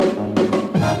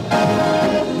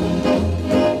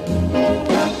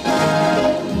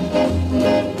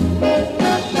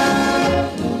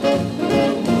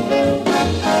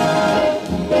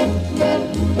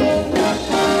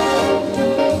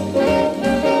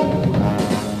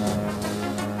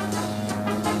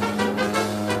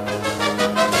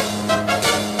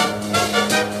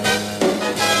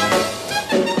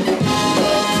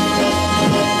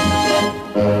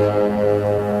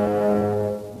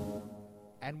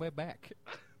we're back.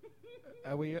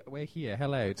 We're here.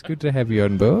 Hello, it's good to have you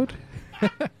on board.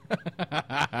 What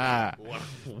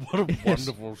a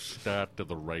wonderful start to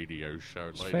the radio show,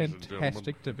 It's ladies and gentlemen.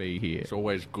 fantastic to be here. It's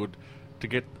always good to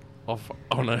get off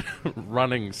on a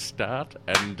running start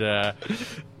and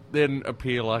then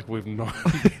appear like we've not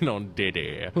been on dead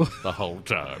air the whole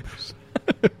time.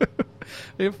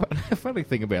 The funny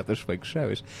thing about this week's show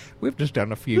is we've just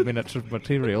done a few minutes of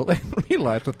material and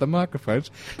realised that the microphones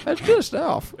are just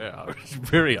off. Yeah, it's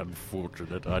very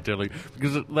unfortunate, I tell you,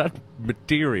 because that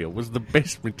material was the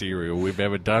best material we've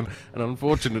ever done, and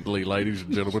unfortunately, ladies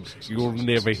and gentlemen, you'll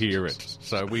never hear it.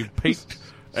 So we've peaked,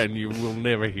 and you will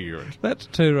never hear it. That's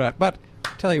too right. But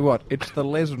tell you what, it's the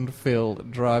Les and Phil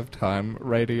Drive Time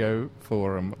Radio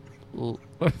Forum.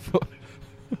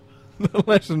 The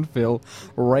Les and Phil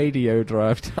Radio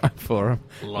Drive Time Forum.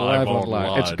 Live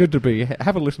online. It's good to be.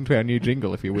 Have a listen to our new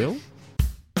jingle, if you will.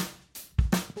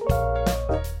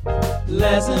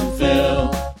 Les and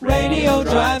Phil Radio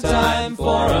Drive Time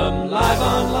Forum live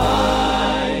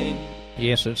online.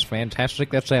 Yes, it's fantastic.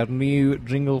 That's our new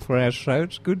jingle for our show.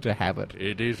 It's good to have it.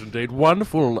 It is indeed.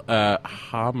 Wonderful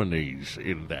harmonies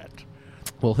in that.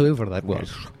 Well, whoever that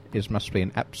was must be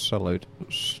an absolute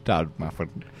stud,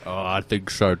 Muffin. Oh, I think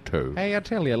so too. Hey, I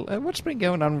tell you, what's been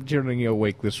going on during your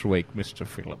week this week, Mr.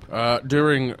 Phillip?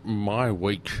 During my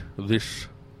week, this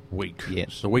week,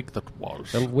 yes, the week that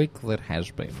was, the week that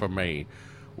has been for me.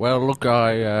 Well, look,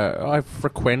 I've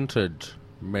frequented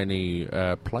many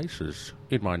places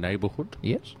in my neighbourhood.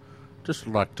 Yes, just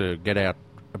like to get out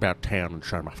about town and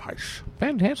show my face.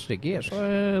 Fantastic, yes.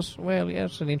 Well, yeah,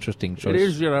 it's an interesting choice. It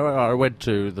is, you know. I went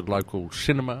to the local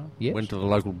cinema. Yes. Went to the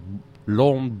local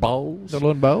lawn bowls. The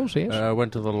lawn bowls, yes.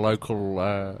 Went to the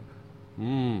local,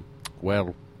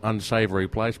 unsavoury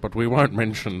place, but we won't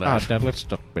mention that. No, let's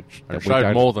stop. I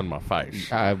showed more than my face,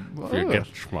 if you get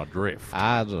my drift.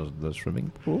 The swimming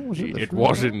pool? Was it? It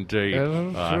was indeed.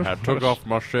 I took off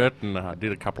my shirt and I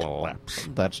did a couple of laps.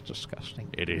 That's disgusting.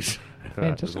 It is.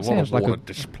 There's a lot of water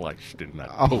displaced in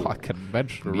that pool. I can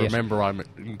imagine. Yes. Remember, I'm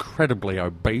incredibly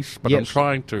obese, but I'm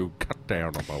trying to cut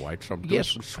down on my weight, so I'm doing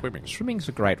some swimming. Swimming's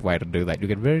a great way to do that. You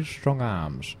get very strong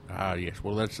arms. Yes.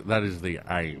 Well, that is the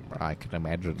aim. I can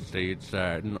imagine. See, it's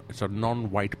a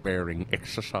non-weight-bearing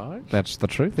exercise. That's the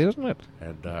truth, isn't it?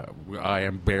 And I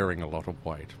am bearing a lot of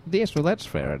weight. Yes, well, that's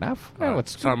fair enough. Well,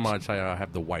 some might say I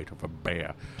have the weight of a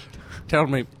bear. Tell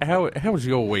me, how was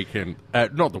your weekend?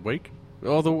 Not the week.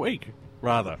 Or the week,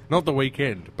 rather. Not the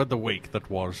weekend, but the week that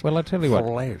was. Well, I tell you what.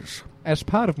 Les. As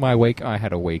part of my week, I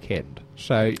had a weekend.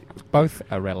 So both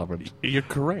are relevant. You're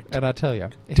correct. And I tell you.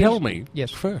 Tell me,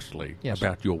 yes, firstly,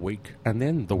 about your week, and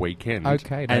then the weekend.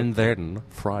 Okay. And then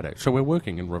Friday. So we're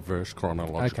working in reverse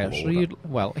chronological order. Okay,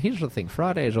 so here's the thing.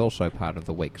 Friday is also part of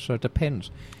the week, so it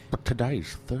depends. But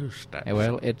today's Thursday.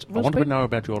 Well, I want to know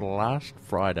about your last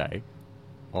Friday.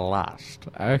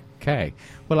 Okay.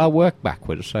 Well, I work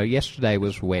backwards. So yesterday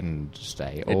was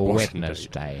Wednesday or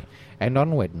Wednesday, and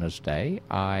on Wednesday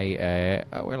I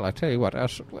tell you what,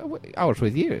 I was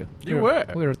with you. You were.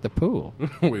 We were at the pool.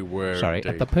 We were. Sorry,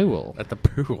 indeed. at the pool. At the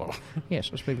pool. Yes,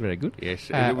 it's been very good. Yes,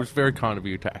 it was very kind of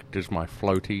you to act as my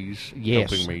floaties,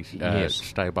 helping me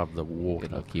stay above the water.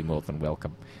 Look, you're more than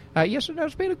welcome. Yes,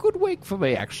 it's been a good week for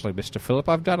me, actually, Mr. Phillip.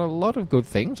 I've done a lot of good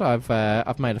things. I've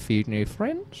made a few new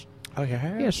friends. Oh, you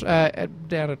have? Yes,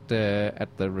 down at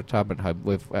the retirement home,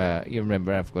 you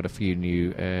remember I've got a few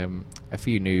new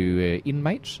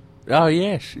inmates. Oh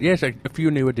yes, a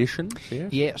few new additions.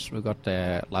 Yes, we've got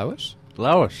Lois.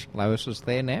 Lois is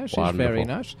there now. She's wonderful. Very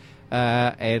nice.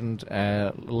 And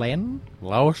Len.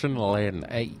 Lois and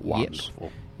Len. Wonderful.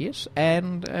 Yes,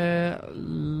 and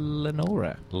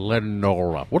Lenora.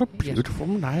 What a beautiful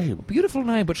name. Beautiful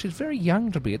name, but she's very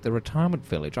young to be at the retirement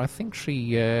village. I think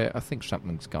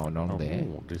something's going on there.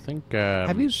 Do you think...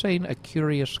 have you seen A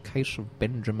Curious Case of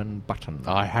Benjamin Button?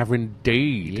 I have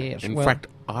indeed. Yes. In fact,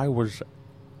 I was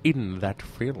in that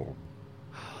film.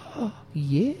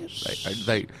 Yes.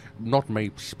 They not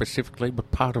me specifically,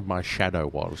 but part of my shadow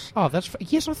was. Oh,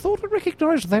 yes, I thought I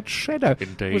recognised that shadow.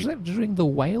 Indeed. Was that during the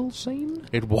whale scene?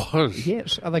 It was.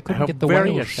 Yes, they couldn't get the whale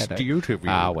shadow. Very astute of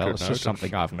you. This is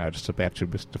something I've noticed about you,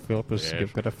 Mr. Phillip.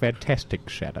 You've got a fantastic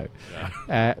shadow.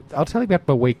 I'll tell you about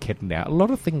my weekend now. A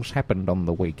lot of things happened on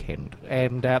the weekend,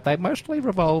 and they mostly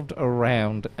revolved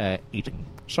around eating.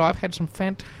 So I've had some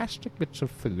fantastic bits of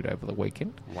food over the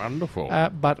weekend. Wonderful.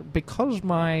 But because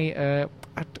my...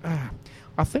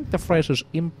 I think the phrase's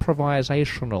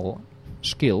improvisational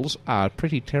skills are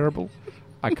pretty terrible.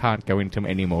 I can't go into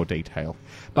any more detail.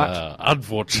 But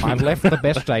unfortunately, I've left the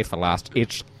best day for last.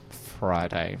 It's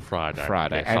Friday.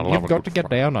 Friday. Yes, I And love you've a got good to get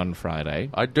Friday. down on Friday.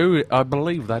 I do. I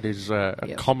believe that is a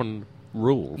Yes. common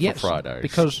rule for Fridays.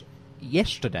 Because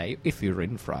yesterday, if you're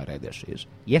in Friday, this is,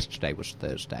 yesterday was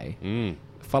Thursday.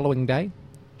 Following day,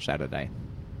 Saturday.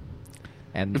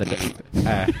 And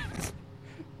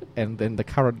and then the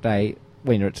current day,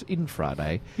 when it's in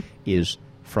Friday, is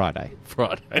Friday.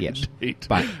 Friday, Yes. indeed.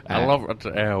 But, I love it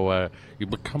how you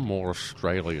become more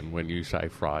Australian when you say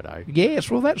Friday. Yes,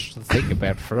 well, that's the thing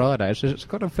about Fridays, is it's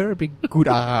got a very big good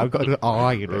got an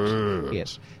I in it.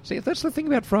 Yes. See, that's the thing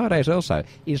about Fridays also,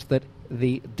 is that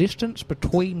the distance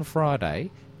between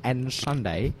Friday and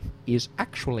Sunday is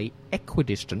actually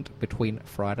equidistant between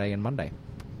Friday and Monday.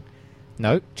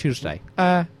 No, Tuesday.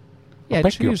 Yeah,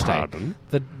 beg your Tuesday. pardon?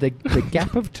 The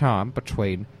gap of time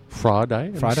between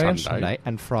Friday and Sunday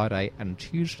and Friday and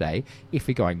Tuesday, if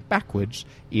you're going backwards,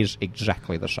 is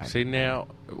exactly the same. See now,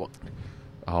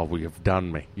 well, you've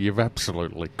done me. You've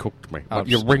absolutely cooked me. Oh, But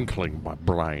you're wrinkling my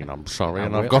brain, I'm sorry,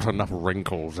 and well- I've got enough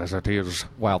wrinkles as it is.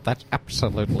 Well, that's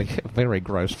absolutely very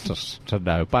gross to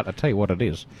know, but I tell you what it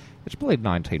is. It's probably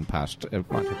 19 past 4.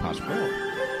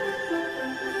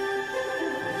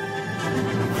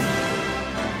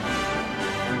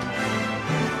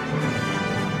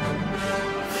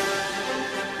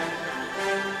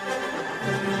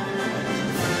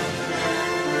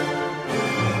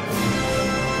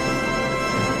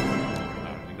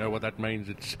 You know what that means?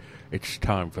 It's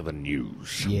time for the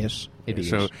news. Yes, it is.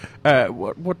 So,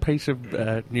 what piece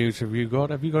of news have you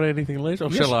got? Have you got anything, Liz, or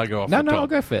Yes. shall I go off No, the no, top? I'll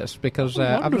go first, because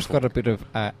I've just got a bit of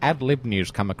ad-lib news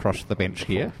come across the bench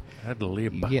here. Ad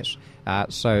lib. Yes.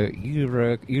 So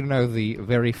you know the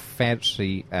very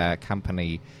fancy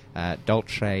company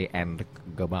Dolce and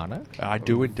Gabbana? I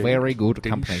do indeed. Very good DC.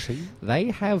 company. They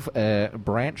have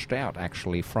branched out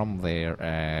actually from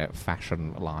their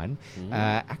fashion line,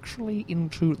 actually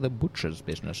into the butcher's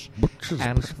business.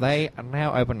 And they are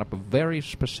now opened up a very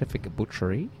specific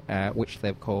butchery, which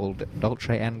they've called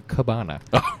Dolce and Gabbana.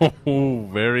 Oh,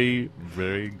 very,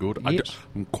 very good. Yes.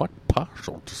 I'm quite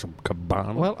partial to some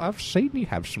cabana. Well, I've seen you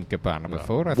have some Gabbana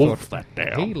before. I wolf thought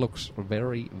that down. he looks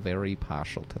very, very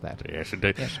partial to that. Yes,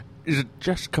 indeed. Yes. Is it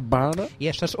just cabana?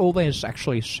 Yes, that's all they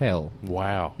actually sell.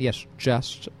 Wow. Yes,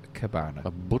 just Cabana.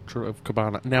 A butcher of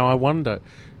cabana. Now, I wonder,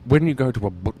 when you go to a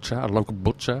butcher, a local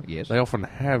butcher, Yes. they often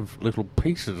have little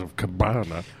pieces of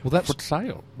cabana Well, that's- for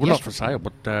sale. Well, Yes. not for sale,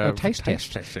 but A taste for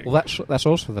test. testing. Well, that's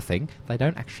also the thing. They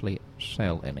don't actually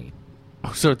sell any.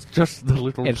 Oh, so it's just the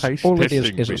little taste All it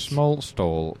testing is a bits. small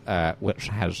stall which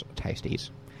has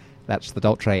tasties. That's the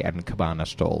Dolce and Cabana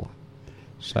stall.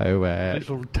 So,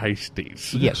 Little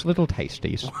tasties. yes, little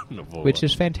tasties. Wonderful. Which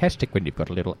is fantastic when you've got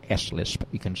a little S lisp.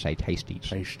 You can say tasties.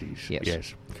 Tasties.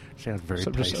 Yes. Sounds very So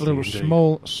tasty. just little indeed.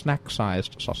 small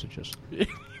snack-sized sausages.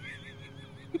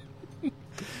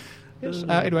 Yes.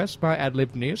 Anyways, my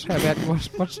ad-lib news. How about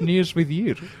what's news with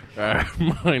you?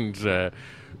 Mine's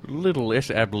little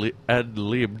less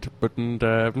ad-libbed, but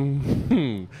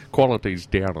quality's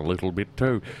down a little bit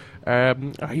too. Are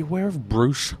you aware of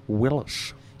Bruce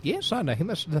Willis? Yes, I know him.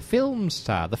 That's the film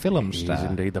star. The film He is star.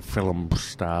 indeed the film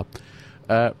star.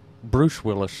 Bruce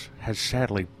Willis has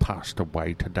sadly passed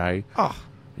away today. Oh,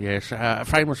 Yes,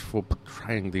 famous for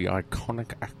portraying the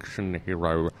iconic action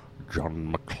hero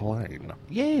John McClane.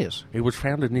 yes. He was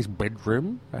found in his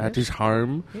bedroom at his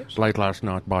home Yes. late last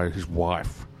night by his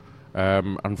wife.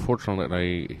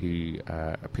 Unfortunately, he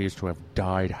appears to have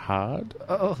died hard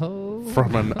Oh.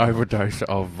 from an overdose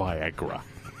of Viagra.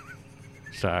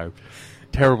 So,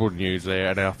 terrible news there,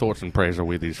 and our thoughts and prayers are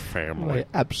with his family. We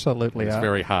absolutely It's a are.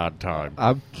 very hard time.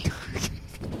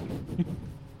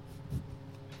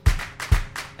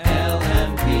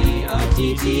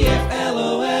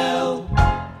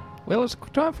 LMPRTTFLOL. Well, it's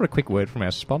time for a quick word from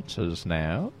our sponsors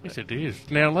now. Yes, it is.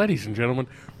 Now, ladies and gentlemen,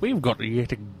 we've got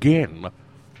yet again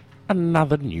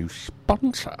another new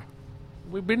sponsor.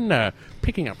 We've been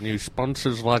picking up new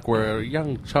sponsors like we're a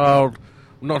young child,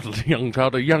 not a young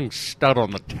child, a young stud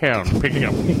on the town picking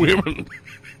up women.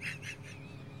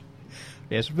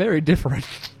 Yes, very different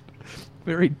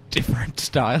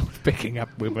style of picking up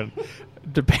women,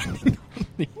 depending on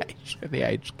the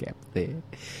age gap there.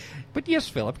 But yes,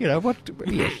 Philip, you know what?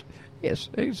 Yes.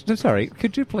 Sorry,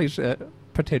 could you please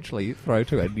potentially throw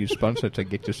to a new sponsor to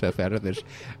get yourself out of this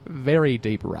very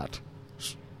deep rut?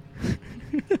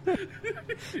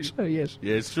 So yes.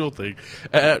 Yes, sure thing.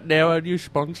 Now, our new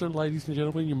sponsor, ladies and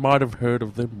gentlemen, you might have heard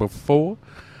of them before,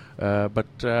 but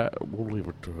we'll leave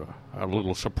it to a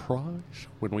little surprise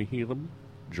when we hear them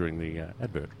during the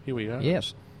advert. Here we are.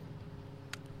 Yes.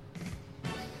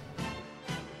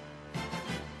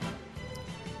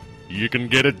 You can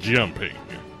get it jumping.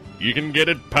 You can get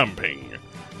it pumping.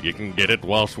 You can get it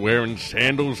whilst wearing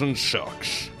sandals and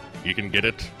socks. You can get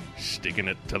it sticking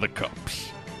it to the cops.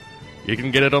 You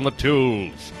can get it on the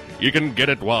tools. You can get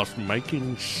it whilst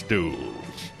making stools.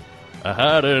 A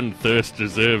hard-earned thirst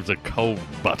deserves a cold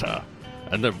butter,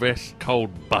 and the best cold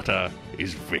butter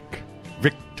is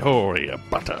Victoria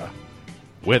butter.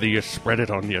 Whether you spread it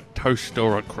on your toast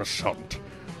or a croissant,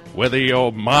 whether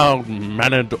you're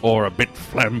mild-mannered or a bit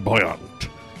flamboyant,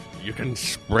 you can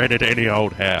spread it any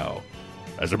old how.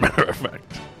 As a matter of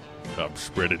fact, I'm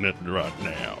spreading it right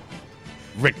now.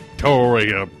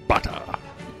 Victoria butter.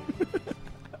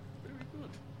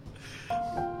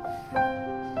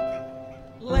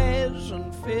 Les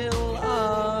and Phil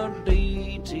are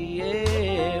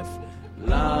DTF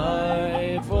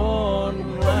live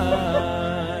online.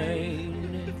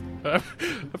 I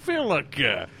feel like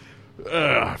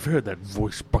I've heard that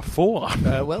voice before.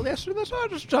 Well, yes, I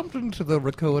just jumped into the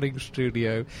recording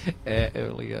studio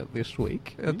earlier this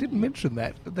week. I didn't mention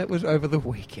that. That was over the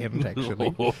weekend, actually,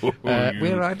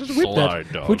 where I just whipped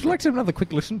that. Would you like to have another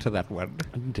quick listen to that one?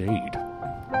 Indeed.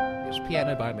 It's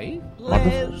piano by me.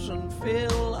 Les and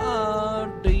Phil are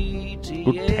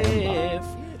DTF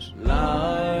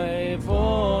live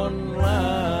online.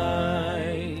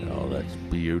 Oh, that's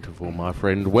beautiful, my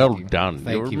friend. Well done.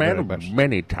 Thank You're you a man very of much.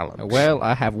 many talents. Well,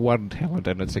 I have one talent,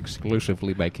 and it's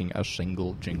exclusively making a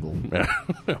single jingle.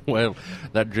 Well,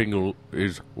 that jingle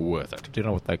is worth it. Do you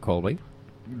know what they call me?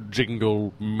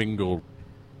 Jingle, mingle,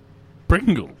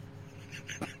 Pringle.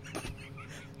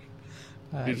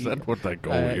 Is that what they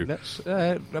call you? That's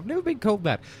I've never been called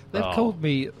that. They've called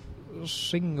me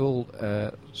single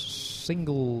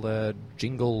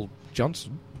Jingle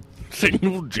Johnson.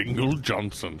 Single Jingle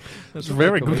Johnson. That's That's a what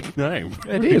very they call good name.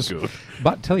 It Very is. good.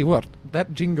 But tell you what,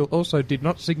 that jingle also did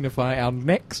not signify our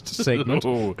next segment.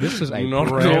 Oh, This is a not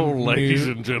brand at all, new, ladies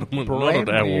and gentlemen. Not brand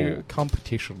at new all.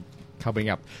 competition coming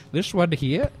up. This one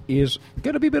here is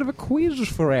going to be a bit of a quiz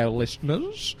for our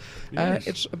listeners. Yes.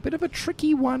 It's a bit of a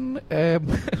tricky one.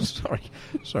 Sorry.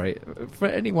 For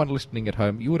anyone listening at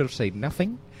home, you would have seen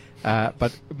nothing.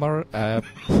 But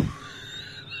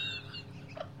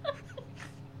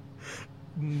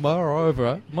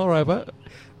moreover,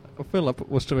 Philip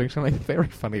was doing something very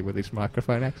funny with his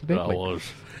microphone I accidentally. was.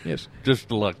 Yes.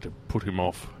 Just like to put him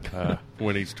off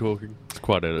when he's talking.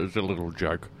 It's a little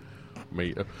joke.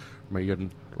 Me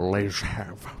and Les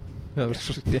have.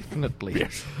 Definitely.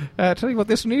 Yes. Tell you what,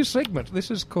 this new segment, this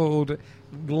is called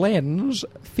Glenn's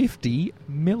 50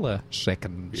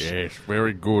 milliseconds. Yes,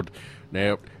 very good.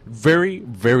 Now, very,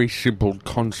 very simple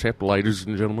concept, ladies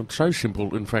and gentlemen. So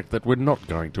simple, in fact, that we're not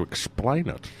going to explain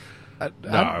it. No,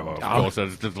 of course,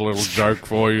 that's just a little joke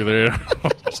for you there.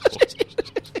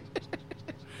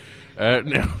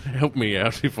 Now, help me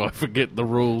out if I forget the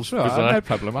rules. Sure, 'cause no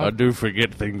problem. I do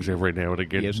forget things every now and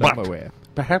again. Yes, but I'm aware.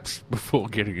 perhaps before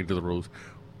getting into the rules,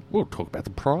 we'll talk about the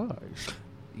prize.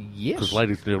 Yes. Because,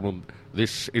 ladies and gentlemen,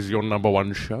 this is your number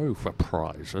one show for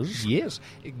prizes. Yes.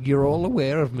 You're all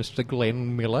aware of Mr.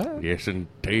 Glenn Miller Yes,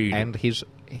 indeed. and his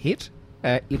hit,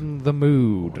 In the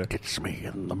Mood. Gets me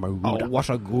in the mood. Oh, what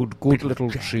a good little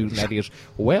tune that is.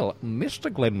 Well,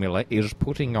 Mr. Glenn Miller is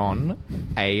putting on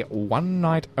a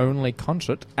one-night-only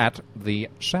concert at the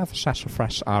South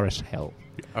Sassafras RSL.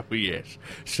 Oh, yes.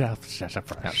 South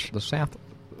Sassafras. That's the South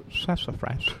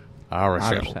Sassafras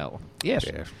RSL. RSL. Yes.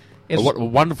 Yes. It's- What a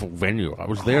wonderful venue. I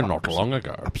was there not long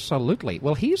ago. Absolutely.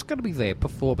 Well, he's going to be there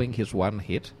performing his one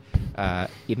hit,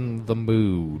 In the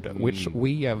Mood, which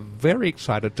we are very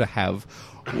excited to have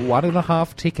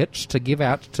 1.5 tickets to give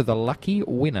out to the lucky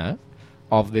winner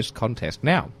of this contest.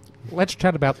 Now, let's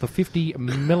chat about the 50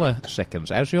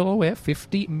 milliseconds. As you're aware,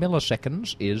 50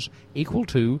 milliseconds is equal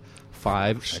to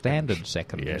 5 standard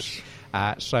seconds. Yes.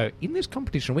 So in this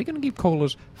competition, we're going to give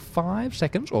callers 5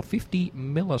 seconds or 50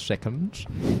 milliseconds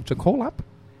to call up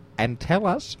and tell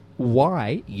us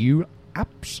why you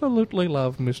absolutely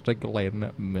love Mr.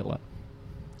 Glenn Miller.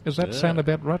 Does that sound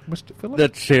about right, Mr. Phillips?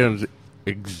 That sounds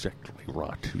exactly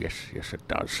right. Yes, it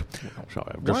does. So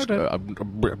I'm Why just don't- I'm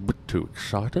a bit too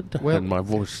excited, Well- and my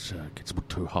voice gets a bit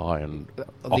too high and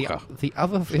The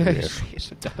other Yes.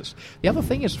 yes, it does. The other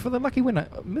thing is, for the lucky winner,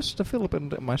 Mr. Phillip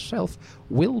and myself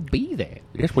will be there.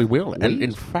 Yes, we will. And We-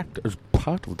 in fact, as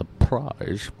part of the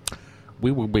prize,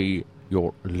 we will be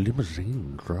your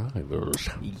limousine drivers,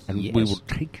 and we Yes. will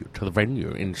take you to the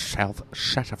venue in South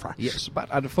Sassafras. Yes, but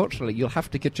unfortunately, you'll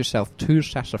have to get yourself to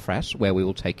Sassafras, where we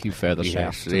will take you further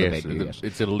south to the venue. Yes.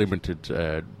 It's a limited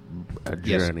a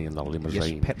journey in the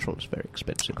limousine. Yes, petrol is very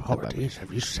expensive. Oh, it is.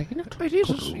 Have you seen it? It is,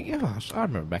 yes. I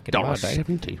remember back in my day.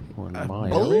 $1.70 in my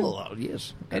area. Oh,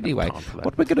 yes. Anyway,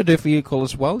 what we're going to do for you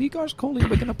callers, while you guys call in,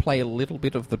 we're going to play a little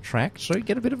bit of the track so you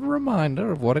get a bit of a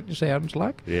reminder of what it sounds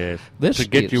like. Yes. This to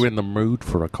get is- you in the mood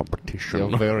for a competition.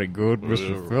 You're very good,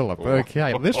 Mr. Phillip.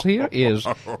 Okay, this here is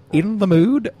In the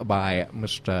Mood by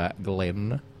Mr.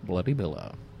 Glenn Bloody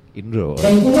Miller. Enjoy.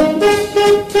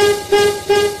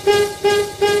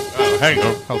 Oh, hang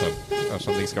on. Hold on. Oh,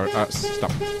 something's going.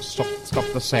 Stop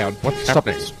the sound. What's Stop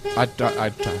happening? it.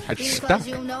 It's stuck.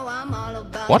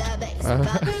 What?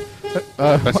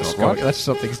 That's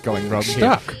something's going wrong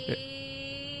Stuck. here.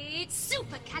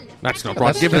 That's not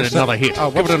right. Give it another hit.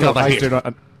 Oh, Give it another hit.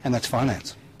 And that's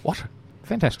finance. What?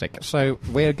 Fantastic. So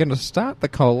we're going to start the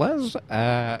callers.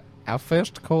 Our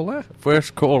first caller.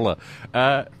 First caller.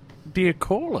 Dear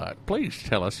caller, please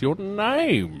tell us your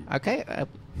name. Okay.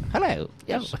 Hello.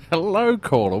 Yes. Hello,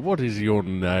 caller. What is your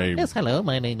name? Yes. Hello.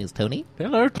 My name is Tony.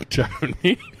 Hello,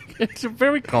 Tony. It's a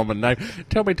very common name.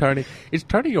 Tell me, Tony, is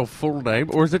Tony your full name,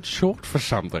 or is it short for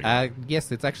something?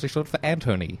 Yes, it's actually short for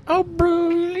Anthony. Oh,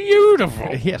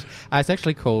 beautiful. Yes, it's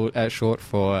actually called short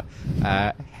for,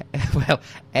 well,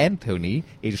 Anthony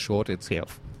is short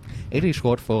itself. It is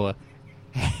short for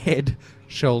Head,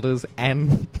 Shoulders,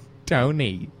 and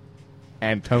Tony.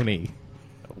 Antony.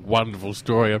 Wonderful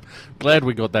story. I'm glad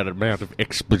we got that amount of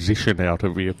exposition out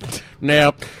of you.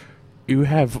 Now, you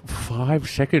have 5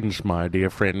 seconds, my dear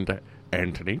friend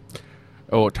Anthony.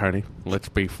 Or Tony. Let's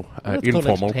be Let's call it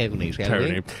informal. Tony, shall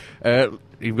we? Tony.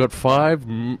 You've got 5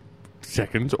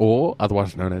 seconds, or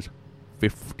otherwise known as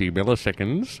 50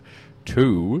 milliseconds,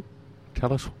 to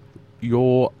tell us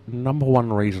your number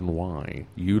one reason why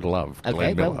you love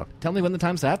Glenn Miller. Well, tell me when the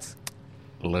time starts.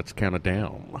 Let's count it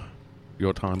down.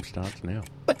 Your time starts now.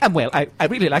 Well, I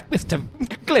really like Mr.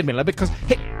 Glenn Miller because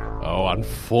he... Oh,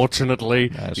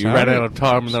 unfortunately, you sorry. ran out of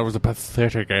time and that was a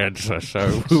pathetic answer,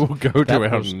 so we will go to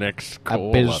our next caller.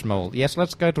 Abysmal. Yes,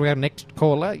 let's go to our next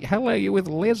caller. Hello, you're with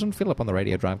Les and Philip on the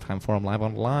Radio Drive Time Forum live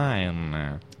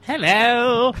online.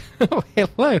 Hello. Oh,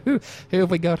 hello. Who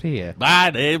have we got here? My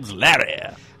name's Larry.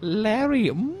 Larry.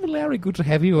 Larry, good to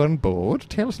have you on board.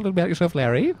 Tell us a little about yourself,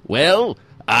 Larry. Well,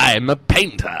 I'm a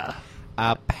painter.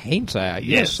 A painter.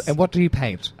 Yes. And what do you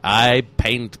paint? I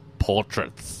paint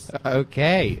portraits.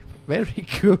 Okay. Very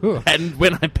good. And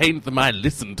when I paint them, I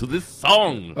listen to this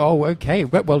song. Oh, okay.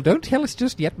 Well, don't tell us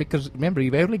just yet because, remember,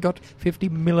 you've only got 50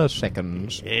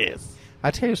 milliseconds. Yes.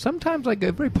 I tell you, sometimes I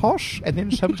go very posh, and then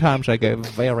sometimes I go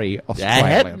very I Australian.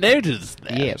 had noticed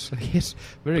that. Yes,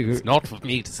 very good. It's not for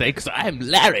me to say, because I'm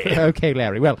Larry. Okay,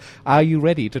 Larry. Well, are you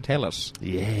ready to tell us?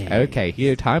 Yeah. Okay,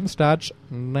 here, time starts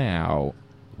now.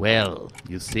 Well,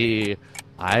 you see,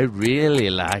 I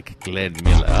really like Glenn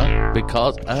Miller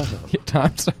because... Your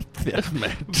time's up.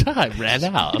 time ran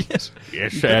out. Yes.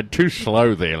 Yes, too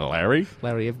slow there, Larry.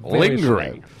 Larry, you're very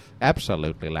Lingering. slow.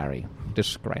 Absolutely, Larry.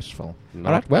 Disgraceful. All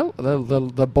right, well,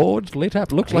 the board's lit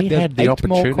up. Looks like He there's had the 8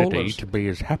 more opportunity callers. to be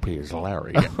as happy as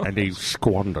Larry, and he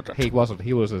squandered it. He wasn't.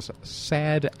 He was as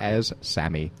sad as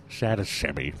Sammy. Sad as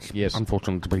Sammy. It's Yes.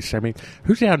 unfortunate to be Sammy.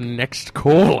 Who's our next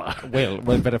caller? Well,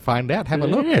 we better find out. Have a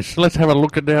look. Yes, let's have a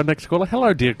look at our next caller.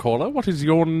 Hello, dear caller. What is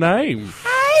your name?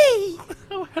 Hi.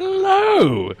 Oh,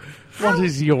 hello. What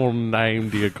is your name,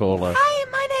 dear caller? Hi,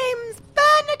 my name's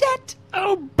Bernadette.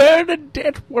 Oh,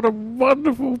 Bernadette, what a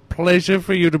wonderful pleasure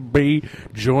for you to be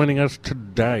joining us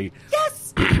today.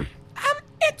 Yes.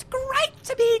 It's great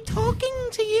to be talking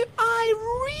to you. I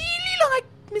really like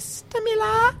Mr.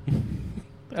 Miller.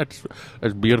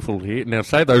 That's beautiful here. Now,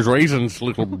 say those reasons,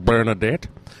 little Bernadette,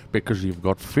 because you've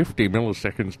got 50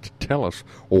 milliseconds to tell us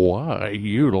why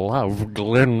you love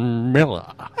Glenn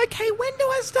Miller. Okay, when do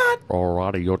I start?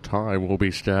 Alrighty, your time will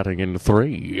be starting in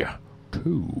 3,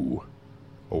 2,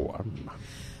 1.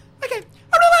 Okay.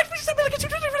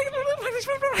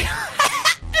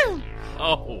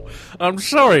 Oh, I'm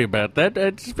sorry about that.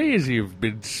 It appears you've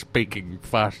been speaking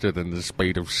faster than the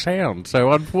speed of sound,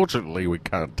 so unfortunately we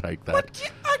can't take that.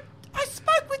 But I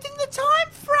spoke within the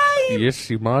time frame. Yes,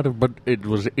 you might have, but it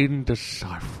was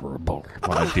indecipherable,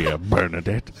 my dear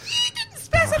Bernadette. You didn't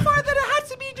specify that it had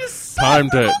to be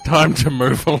decipherable. Time to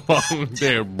move along,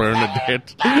 dear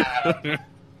Bernadette.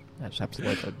 That's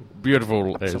absolutely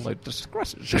Beautiful. absolute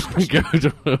disgrace. Shall we go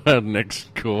to our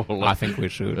next caller? I think we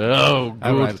should. Oh, good.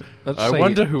 All right, let's I see.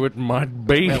 wonder who it might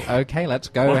be. Well, okay, let's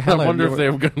go. I Hello, wonder if you're-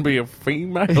 they're going to be a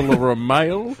female or a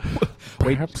male.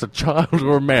 Perhaps a child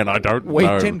or a man. I don't we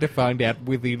know. tend to find out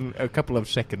within a couple of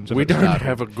seconds. Of We it don't starting.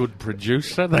 have a good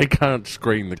producer. They can't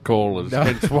screen the callers. No.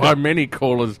 That's why many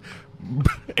callers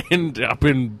end up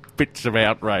in fits of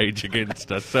outrage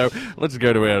against us. So let's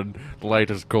go to our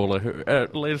latest caller.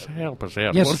 Les, help us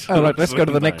out. Yes, What's all right, let's go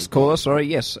to the name? next caller. Sorry,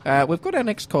 yes. We've got our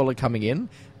next caller coming in.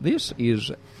 This is...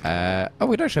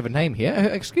 we don't have a name here.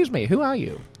 Excuse me, who are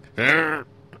you? Who's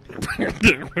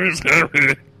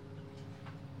Harry?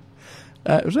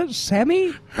 Was that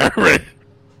Sammy? Harry.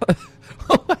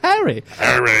 Oh, Harry.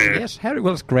 Harry. Yes, Harry.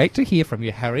 Well, it's great to hear from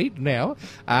you, Harry. Now,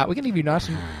 we're going to give you nice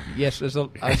and... Yes,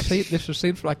 I see this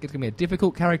seems like it's going to be a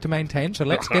difficult character to maintain, so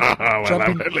let's get... Well, I've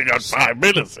only got 5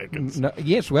 milliseconds. No,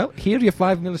 yes, well, here are your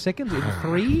 5 milliseconds in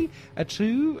 3, a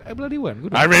 2, a bloody 1.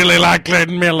 Good I really like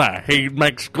Glenn Miller. He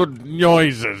makes good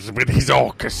noises with his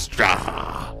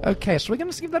orchestra. Okay, so we're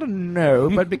going to give that a no,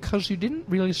 but because you didn't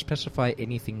really specify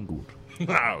anything good.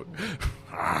 No.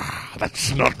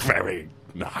 That's not very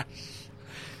nice.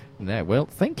 No, well,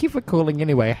 thank you for calling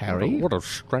anyway, Harry. What a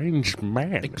strange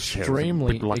man.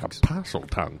 Extremely It sounds a bit like a parcel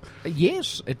tongue.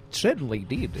 Yes, it certainly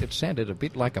did. It sounded a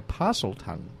bit like a parcel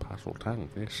tongue. Parcel tongue,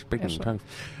 yes, speaking Yes, of tongue.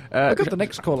 We've got the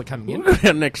next caller coming in. Look at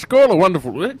our next caller,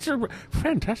 wonderful. It's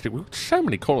fantastic. We've got so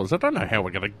many callers, I don't know how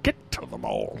we're going to get to them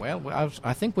all. Well,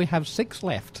 I think we have 6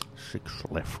 left. 6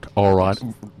 left. All right,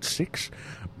 6?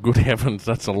 Good heavens,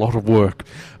 that's a lot of work.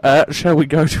 Shall we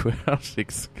go to our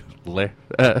 6th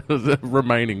the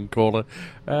remaining caller?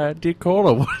 Dear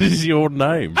caller, what is your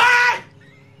name? Hi!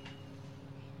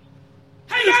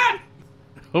 Hey, Jan!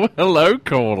 Oh, hello,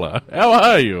 caller. How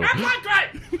are you? I'm quite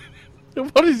great!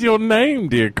 What is your name,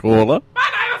 dear caller? My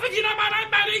name, I think you know my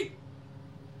name, Manny!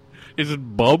 Is it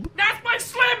Bob? That's my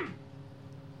Slim!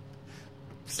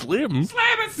 Slim?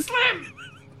 Slim is Slim!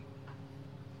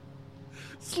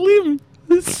 Slim.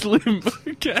 Slim.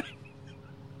 Okay.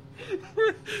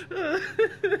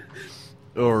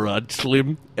 All right,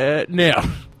 Slim. Now,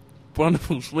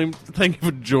 wonderful, Slim. Thank you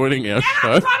for joining our Get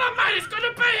show. up front of me! It's good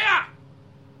to be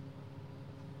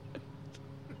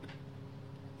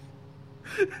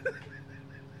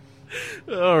here!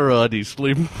 Alrighty,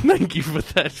 Slim. Thank you for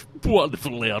that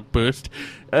wonderful outburst.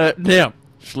 Now,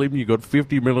 Slim, you got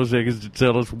 50 milliseconds to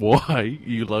tell us why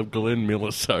you love Glenn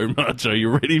Miller so much. Are you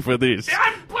ready for this? Yeah,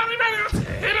 I'm bloody ready! Let's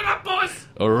hit it up, boys!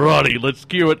 Alrighty, let's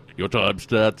cue it. Your time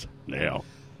starts now.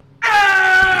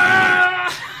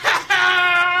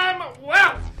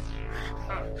 Well...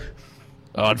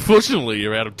 Unfortunately,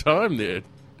 you're out of time there.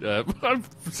 I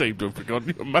seem to have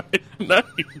forgotten your name.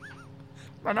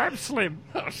 My name's Slim.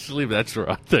 Oh, Slim, that's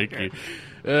right. Thank you.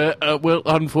 Well,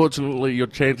 unfortunately, your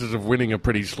chances of winning are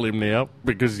pretty slim now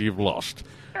because you've lost.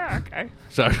 Okay.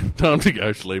 So, time to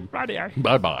go, Slim. Radio.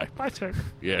 Bye-bye. Bye, too.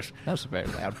 Yes. That was a very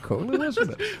loud caller,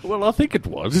 wasn't it? Well, I think it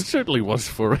was. It certainly was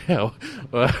for our...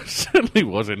 certainly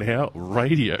was in our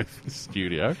radio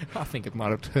studio. I think it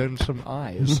might have turned some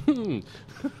eyes.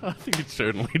 I think it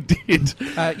certainly did.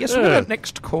 Yes, we've got our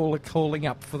next caller calling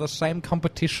up for the same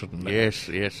competition. Yes.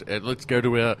 Let's go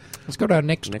to our... Let's go to our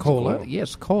next caller. caller.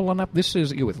 Yes, call on up. This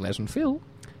is you with Les and Phil.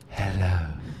 Hello.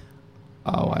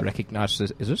 Oh, I recognise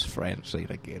this. Is this Francine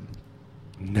again?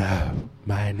 No,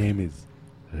 my name is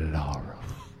Laura.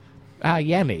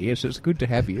 Yanni, yes, it's good to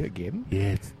have you again.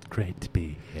 Yeah, it's great to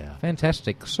be here.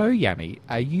 Fantastic. So, Yanni,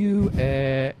 are you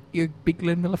you a big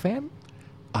Glenn Miller fan?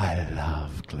 I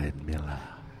love Glenn Miller.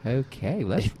 Okay,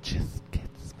 well, that's It just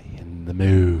gets me in the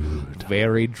mood.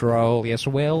 very droll. Yes,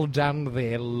 well done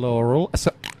there, Laurel. So,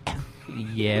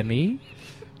 Yanni.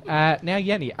 Now,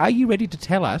 Yanni, are you ready to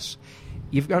tell us?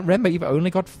 Remember, you've only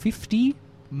got 50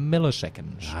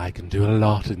 milliseconds. I can do a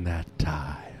lot in that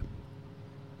time.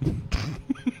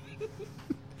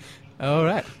 All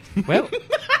right. Well,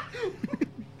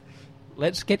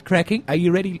 let's get cracking. Are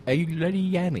you ready? Are you ready,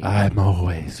 Yanni? I'm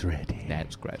always ready.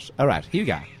 That's gross. All right, here you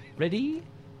go. Ready,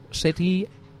 Seti,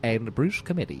 and Bruce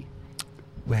Committee.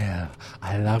 Well,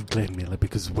 I love Glenn Miller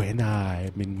because when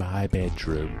I'm in my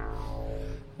bedroom...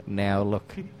 Now,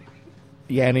 look.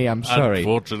 Yanni, I'm sorry.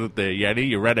 Unfortunate there, Yanni.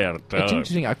 You ran out of time. It's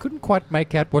interesting. I couldn't quite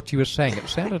make out what you were saying. It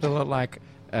sounded a lot like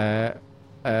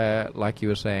you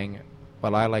were saying,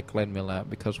 well, I like Glenn Miller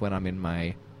because when I'm in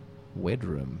my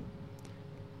bedroom.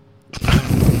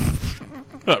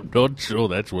 I'm not sure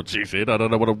that's what she said. I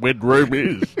don't know what a wed room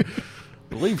is.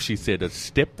 I believe she said a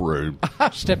step room.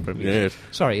 Step from Yes.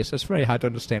 Sorry, it's very hard to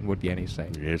understand what Yanni's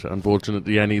saying. Yes, unfortunate,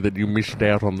 Yanni, that you missed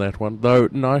out on that one. Though,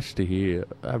 nice to hear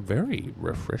a very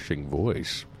refreshing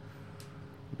voice.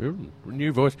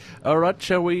 New voice. All right,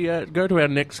 shall we go to our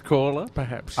next caller,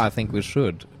 perhaps? I think we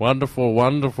should. Wonderful,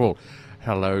 wonderful.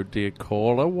 Hello, dear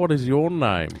caller. What is your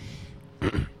name?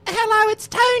 Hello, it's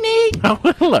Tony. Oh,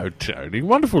 hello, Tony.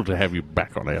 Wonderful to have you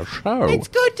back on our show. It's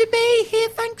good to be here.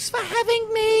 Thanks for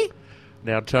having me.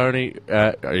 Now, Tony,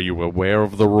 are you aware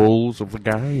of the rules of the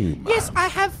game? Yes, I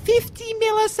have 50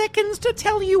 milliseconds to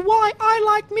tell you why I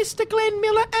like Mr. Glenn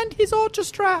Miller and his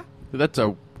orchestra. That's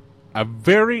a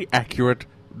very accurate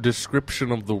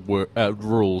description of the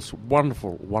rules.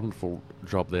 Wonderful, wonderful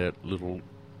job there, little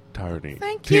Tony.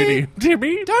 Thank you.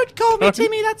 Timmy? Don't call me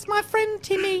Timmy, that's my friend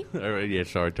Timmy. Yeah,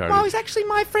 sorry, Tony. Well, he's actually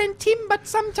my friend Tim, but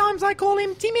sometimes I call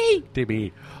him Timmy.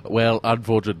 Timmy. Well,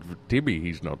 unfortunate for Timmy,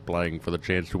 he's not playing for the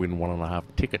chance to win 1.5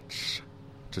 tickets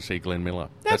to see Glenn Miller.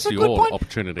 That's a your good point,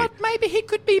 opportunity. But maybe he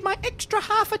could be my extra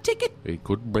half a ticket. He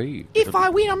could be. If I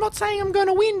win, I'm not saying I'm going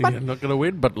to win, but... You're not going to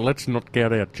win, but let's not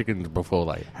count our chickens before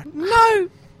they hatch. No,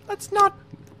 let's not.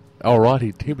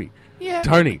 Alrighty, Timmy. Yeah.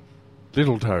 Tony.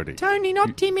 Little Tony. Tony,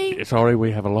 not Timmy. Sorry,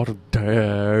 we have a lot of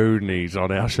Tonys on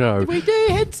our show. We do,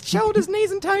 heads, shoulders,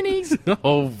 knees and Tonys.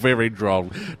 Oh, very droll.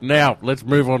 Now, let's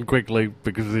move on quickly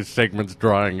because this segment's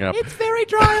drying up. It's very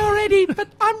dry already, but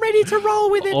I'm ready to roll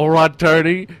with it. All right,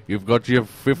 Tony, you've got your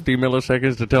 50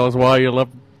 milliseconds to tell us why you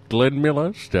love Glenn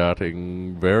Miller,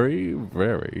 starting very,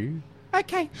 very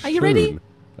Okay, are you soon. ready?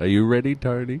 Are you ready,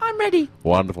 Tony? I'm ready.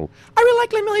 Wonderful. I really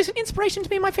like Glenn Miller. He's an inspiration to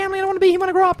me and my family, and I want to be him when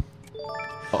I grow up.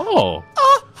 Oh,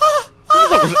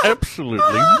 that was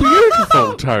absolutely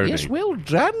beautiful, Tony. Yes, well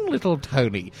done, little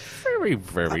Tony. Very,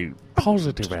 very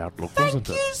positive outlook, wasn't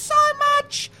Thank it? you so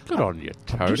much. Good on you,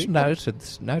 Tony.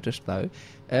 Just noticed, though,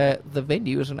 the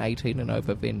venue is an 18 and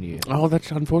over venue. Oh,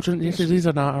 that's unfortunate. Yes, it is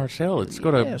an RSL. It's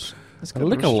got Yes, it's a got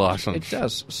liquor rest- license. It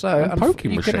does. So And pokey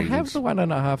you can have machines. the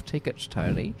 1.5 tickets,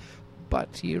 Tony,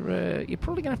 but you're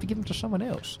probably going to have to give them to someone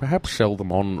else. Perhaps sell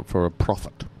them on for a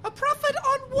profit. A profit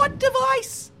on what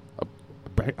device?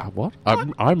 What?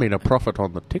 I mean a profit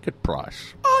on the ticket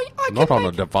price, I not can on a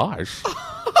make... device.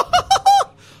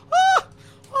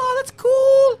 Oh, that's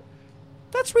cool.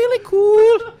 That's really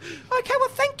cool. Okay, well,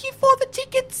 thank you for the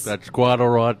tickets. That's quite all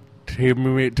right,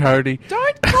 Tony.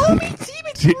 Don't call me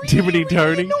Tim. It's really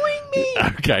Tony. annoying me.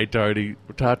 Okay, Tony.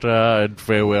 Ta-ta and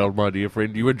farewell, my dear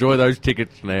friend. You enjoy those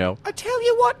tickets now. I tell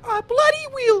you what, I bloody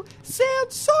will.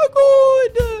 Sounds so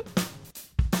good.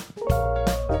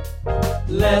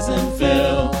 Les and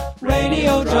Phil,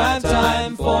 Radio Drive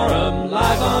Time Forum,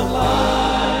 live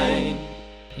online.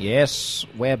 Yes,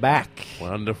 we're back.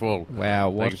 Wonderful.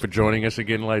 Wow, Thank you for joining us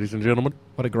again, ladies and gentlemen.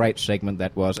 what a great segment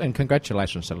that was. And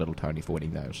congratulations to little Tony for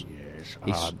winning those. Yes,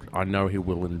 He's- I know he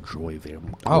will enjoy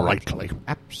them Oh, greatly.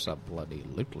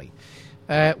 Absolutely.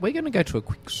 We're going to go to a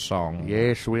quick song.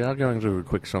 Yes, we are going to do a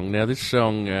quick song. Now, this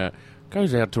song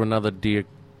goes out to another dear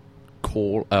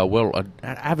an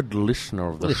avid listener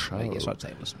of the show. Yes, I'd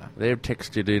say listener. They've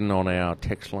texted in on our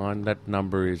text line. That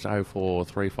number is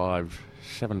 0435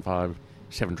 75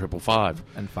 7555.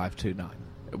 And 529.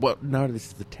 Well, no, this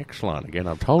is the text line again.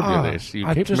 I've told you this. You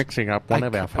I keep just- mixing up one I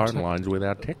of our can't- phone lines with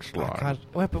our text line.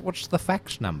 Well, but what's the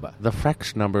fax number? The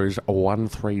fax number is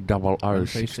 1300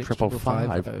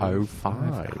 655 Oh,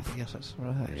 05. yes, that's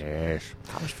right. Yes.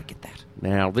 I always forget that.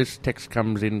 Now, this text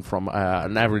comes in from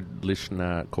an avid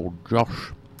listener called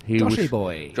Josh. Joshy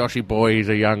boy. Joshy boy is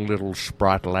a young little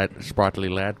sprightly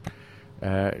lad.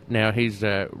 Now, he's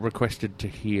requested to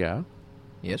hear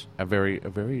Yes. a very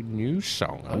new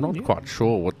song. I'm Oh, not new. quite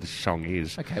sure what this song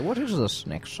is. Okay, what is this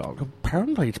next song?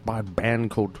 Apparently, it's by a band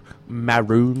called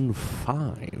Maroon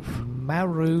 5.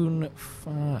 Maroon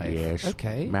 5. Yes.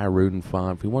 Okay. Maroon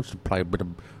 5. He wants to play a bit of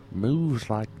moves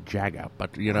like Jagger,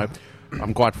 but, you know,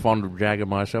 I'm quite fond of Jagger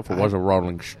myself. I was a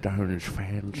Rolling Stones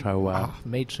fan, so...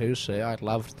 Me too, sir. I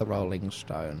loved the Rolling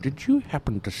Stones. Did you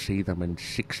happen to see them in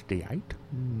 68?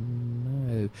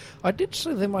 No. I did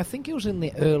see them, I think it was in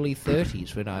the early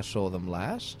 30s when I saw them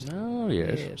last. Oh,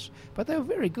 yes. But they were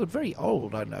very good, very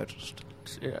old, I noticed.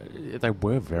 They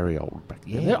were very old back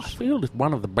then. Yes. I feel it's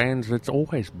one of the bands that's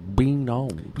always been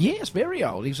old. Yes, very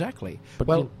old, exactly. But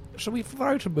well, you- so we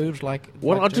throw to moves like...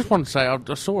 Well, like I just want to say, I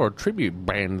saw a tribute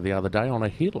band the other day on a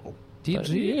hill. Did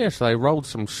you? Yes, they rolled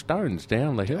some stones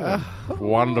down the hill.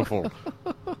 Wonderful.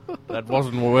 That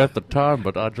wasn't worth the time,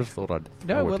 but I just thought I'd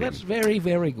No, throw well, it in. that's very,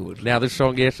 very good. Now, this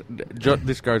song, yes,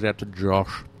 this goes out to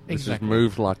Josh. This Exactly. is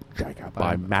Moves Like Jagger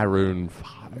by Maroon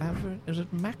 5. Is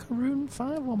it Macaroon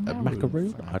 5 or Maroon?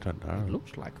 Macaroon? 5? I don't know. It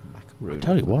looks like Macaroon.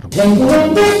 Tell you what,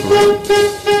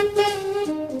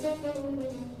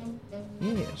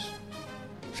 Yes.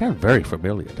 sounds very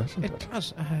familiar, doesn't it? It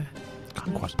does.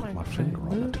 Can't quite put my finger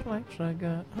on it. Moves like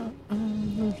Jagger.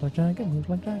 Moves like Jagger. Moves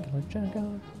like Jagger. Like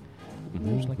Jagger.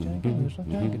 Moves like Jagger. Moves like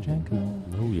Jagger. Jagger.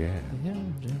 Oh, yeah. Yeah,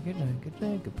 Jagger, Jagger,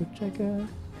 Jagger, put Jagger.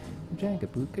 Jagger,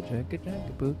 booka, Jagger,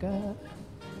 Jagger, booka.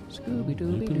 Scooby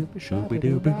Dooby Dooby Shooby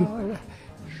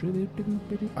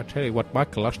Dooby. I tell you what, my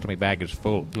colostomy bag is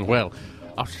full. Well,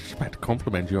 I was just about to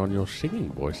compliment you on your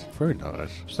singing voice. Very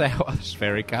nice. That was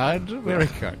very kind. Very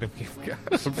kind of you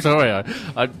guys. I'm sorry,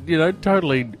 I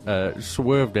totally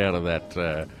swerved out of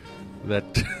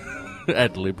that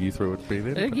ad lib you threw at me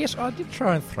then. Yes, I did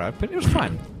try and throw it, but it was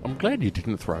fun. I'm glad you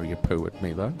didn't throw your poo at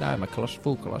me, though. No, my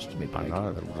full colostomy I bag.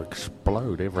 know, that would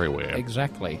explode everywhere.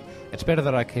 Exactly. It's better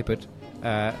that I keep it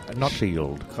not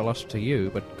sealed. close to you,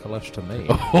 but close to me.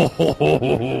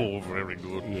 Oh, very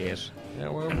good. Yes. Yeah,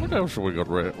 well, what else have we got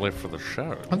left for the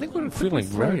show? I think we're I'm feeling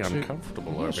very to-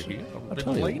 uncomfortable Yes, over here. I'll I'm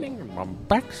tell you. leaning and my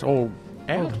back's all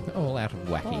out. All out of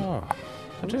wacky. Oh.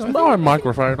 I tell Is you, my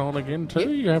microphone on again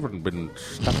too? You haven't been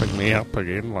stuffing me up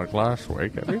again like last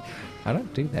week, have you? I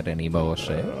don't do that anymore,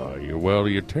 sir.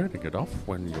 You're turning it off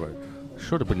when you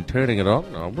should have been turning it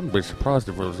on. I wouldn't be surprised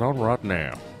if it was on right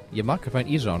now. Your microphone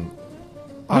is on.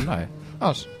 Oh, no.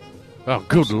 Oh,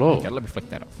 good lord. Okay, let me flick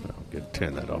that off.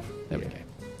 Turn that off. There we go.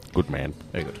 Good man.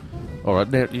 Very good. All right,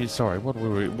 now, sorry, what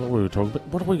were we talking about?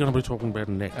 What are we going to be talking about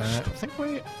next? I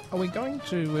think are we going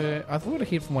to... I thought to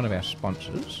hear from one of our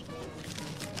sponsors.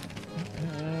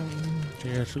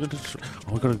 Yes, we're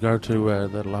going to go to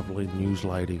that lovely news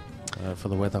lady for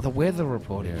the weather. The weather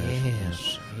report.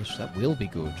 Yes. Yes, that will be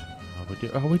good.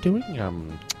 Are we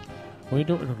doing...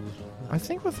 I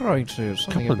think we're throwing to a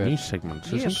something couple about... of news segments,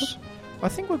 isn't Yes. it? I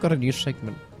think we've got a news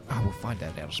segment. Oh, we'll find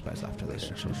out, I suppose, after this.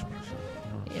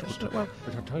 Yes, well...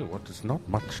 But I'll tell you what, there's not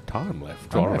much time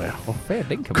left. Oh, on no, our... fair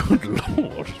dinkum. Good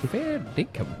lord. Fair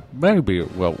dinkum. Maybe,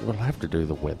 well, we'll have to do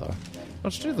the weather.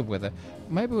 Let's do the weather.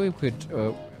 Maybe we could...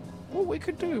 we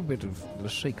could do a bit of the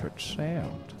secret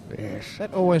sound. Yes.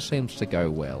 That always seems to go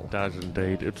well. It does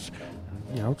indeed. It's,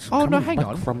 it's Oh, no, coming hang back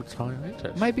on. from its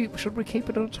hiatus. Maybe, should we keep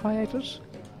it on its hiatus?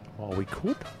 Oh, we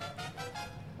could.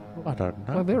 I don't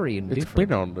know. We're very It's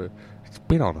indifferent.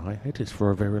 been on hiatus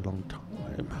for a very long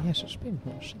time. Yes, it's been,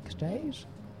 6 days?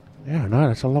 Yeah,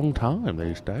 no, it's a long time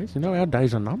these days. You know, our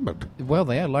days are numbered. Well,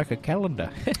 they are like a calendar.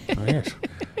 Oh, yes.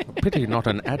 Pity not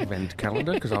an advent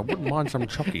calendar, because I wouldn't mind some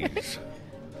chockies.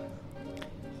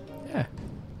 Yeah.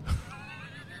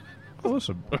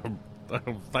 Awesome.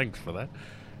 Thanks for that.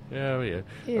 Yeah, yeah.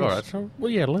 Yes. All right, so,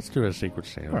 well, yeah, let's do a secret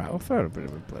sound. All right, I'll throw a bit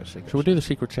of a blessing. Shall we do the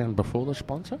secret sound before the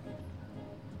sponsor?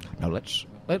 No, let's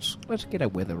get a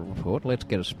weather report. Let's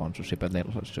get a sponsorship, and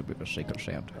then let's do a bit of a secret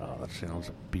sound. Oh, that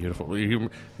sounds beautiful. You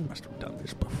must have done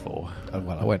this before. Oh,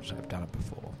 well, I won't say I've done it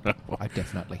before. I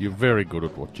definitely. You're very good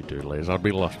at what you do, Les. I'd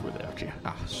be lost without you.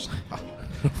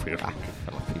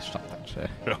 Please stop that, sir.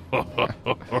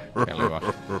 Tell you what,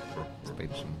 it's been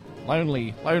some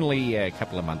lonely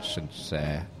couple of months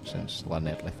since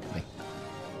Lynette left me.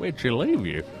 Where'd she leave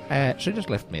you? She just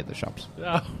left me at the shops.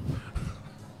 Oh.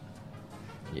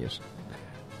 Yes.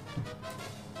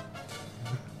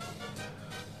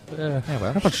 How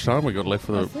well. much time we got left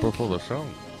before the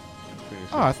song?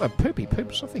 Oh, I thought poopy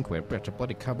poops. I think we're about to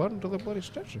bloody come on to the bloody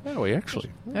station. Are we actually?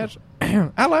 Yes.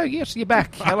 Hello, yes, you're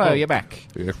back. Hello, you're back.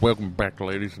 Yes, welcome back,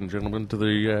 ladies and gentlemen, to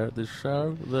the this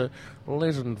show, the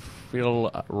Les and Phil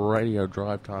Radio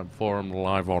Drive Time Forum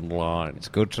live online. It's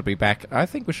good to be back. I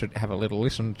think we should have a little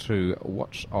listen to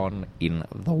what's on in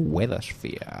the weather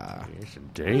sphere. Yes,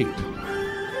 indeed.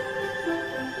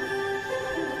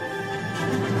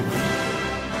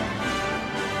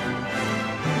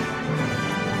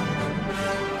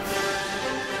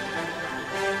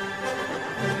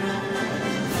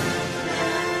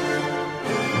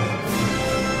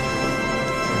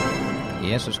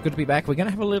 Yes, it's good to be back. We're going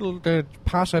to have a little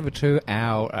pass over to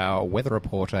our weather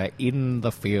reporter in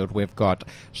the field. We've got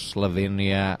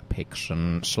Slovenia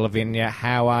Pixon. Slovenia,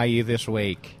 how are you this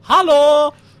week?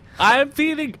 Hello! I'm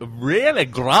feeling really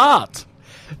great.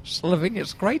 Slovenia,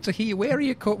 it's great to hear you. Where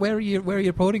are you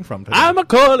reporting from today? I'm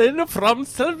calling from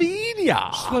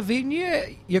Slovenia.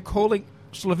 Slovenia? You're calling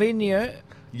Slovenia?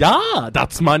 Yeah,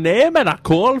 that's my name, and I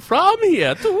call from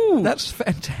here too. That's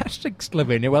fantastic,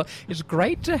 Slovenia. Well, it's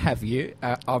great to have you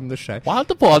on the show.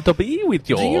 Wonderful to be with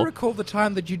you. Do you recall the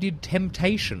time that you did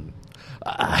Temptation?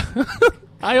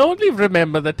 I only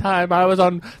remember the time I was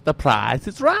on The Price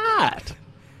is Right.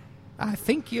 I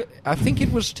think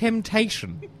it was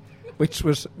Temptation, which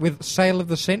was with Sale of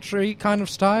the Century kind of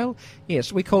style.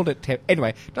 Yes, we called it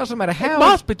anyway, doesn't matter how... It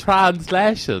must be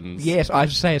translations. Yes, I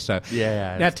say so.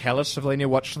 Yes. Now tell us, Slovenia,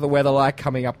 what's the weather like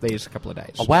coming up these couple of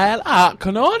days? Well, I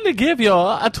can only give you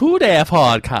a 2-day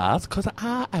forecast because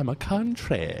I am a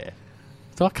country.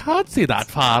 So I can't see that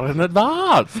far in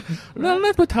advance. Now,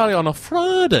 let me tell you, on a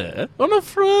Friday,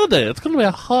 it's going to be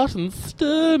hot and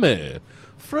stormy.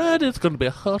 Friday, it's going to be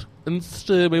hot and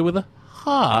stormy with a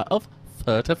high of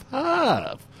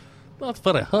 35. Not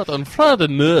very hot on Friday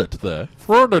night, though.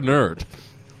 Friday night.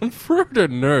 on Friday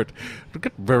night, to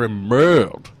get very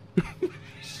mild.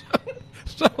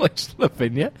 So it's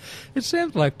Lavinia. It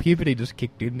sounds like puberty just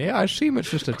kicked in there. I assume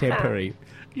it's just a temporary...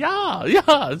 Yeah,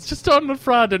 it's just on the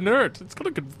Friday night. It's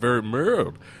going to get very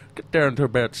mild. Get down to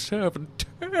about 7,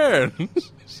 10.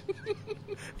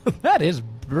 That is...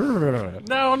 brrr.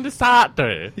 No, on the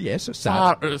Saturday. Yes, it's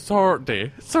Saturday.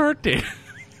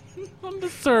 On the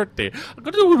Saturday. I'm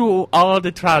going to do all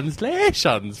the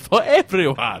translations for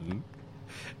everyone.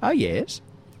 Oh, yes.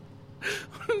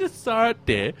 On the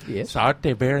Saturday. Yes.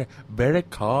 Saturday, very, very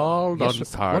cold on Yes,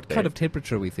 Saturday. what kind of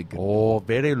temperature are we thinking? Oh,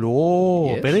 very low.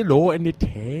 Yes. Very low in the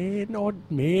 10 or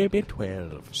maybe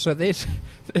 12. So there's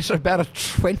about a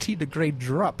 20-degree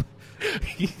drop.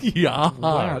 Yeah.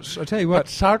 Wow. So I tell you what.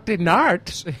 Saturday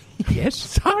night. Yes.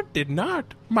 Saturday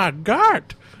night. My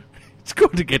God. It's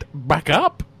going to get back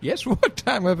up. Yes, what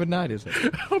time overnight is it?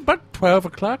 About 12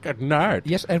 o'clock at night.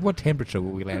 Yes, and what temperature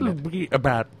will we land It'll at? be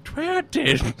about 20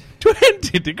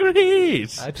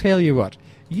 degrees. I tell you what,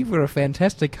 you were a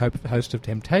fantastic host of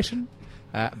Temptation,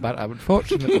 but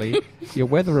unfortunately, your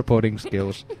weather reporting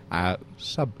skills are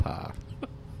subpar.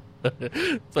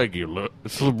 Thank you,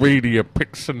 Slovenia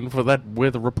Pixon, for that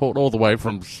weather report all the way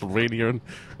from Slovenia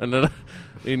and then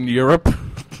in Europe.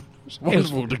 It's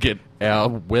wonderful to get our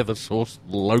weather source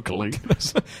locally.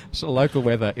 So local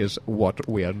weather is what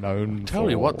we are known for. Tell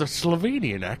you what, the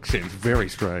Slovenian accent's very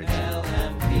strange.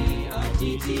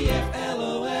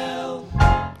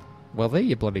 Well, there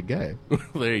you bloody go.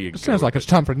 There you It go. sounds like it's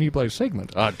time for a new bloody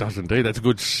segment. Oh, it does indeed. That's a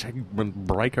good segment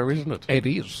breaker, isn't it? It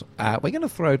is. We're going to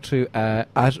throw to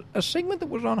a segment that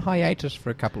was on hiatus for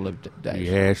a couple of days.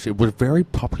 Yes, it was very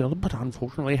popular, but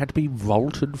unfortunately had to be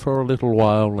vaulted for a little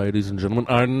while, ladies and gentlemen.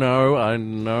 I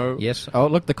know. Yes. Oh,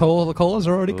 look, the callers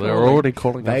are already calling. They're already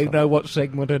calling They us up. know what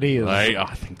segment it is.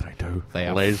 I think they do. They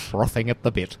are Les, frothing at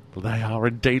the bit. they are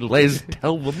indeed. Les,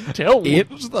 tell them.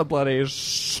 It's the bloody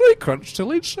secret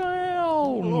silly sound.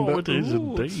 Oh, it is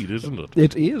Ooh. indeed, isn't it?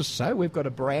 It is. So we've got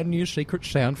a brand new secret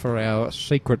sound for our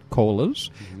secret callers.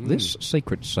 This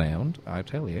secret sound, I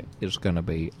tell you, is going to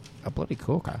be a bloody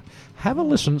corker. Have a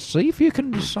listen. See if you can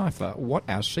decipher what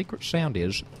our secret sound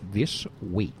is this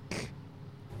week.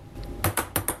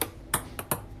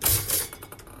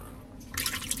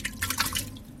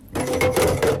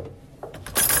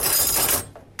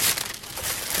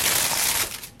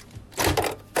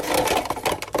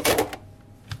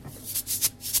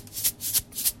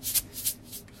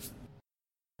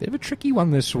 Bit of a tricky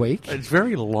one this week. It's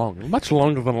very long, much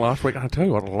longer than last week. I tell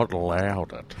you what, a lot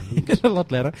louder. It's a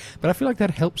lot louder, but I feel like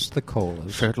that helps the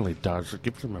callers. Certainly does. It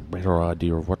gives them a better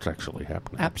idea of what's actually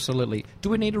happening. Absolutely. Do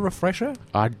we need a refresher?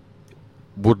 I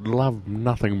would love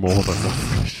nothing more than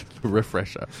a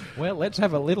refresher. Well, let's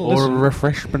have a little Or a listen.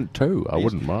 refreshment too. I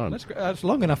wouldn't mind. Let's go, it's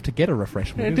long enough to get a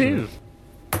refreshment. It isn't is.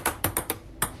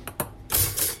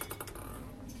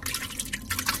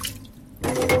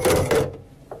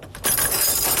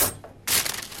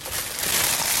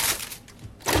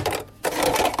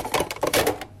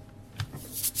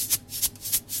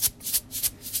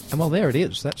 And well, there it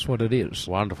is. That's what it is.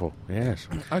 Wonderful. Yes.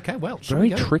 Okay, well, shall Very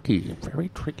we go? tricky. Very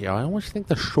tricky. I always think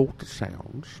the shorter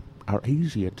sounds are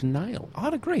easier to nail.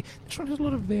 I'd agree. This one has a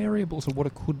lot of variables of what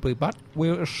it could be, but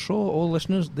we're assure all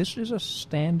listeners this is a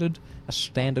standard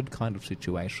kind of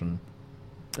situation.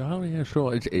 Oh, yeah,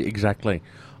 sure. Exactly.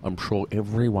 I'm sure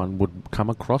everyone would come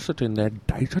across it in their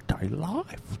day-to-day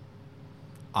life.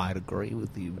 I'd agree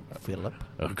with you, Philip.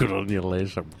 Oh, good on you,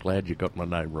 Les. I'm glad you got my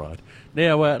name right.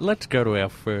 Now, let's go to our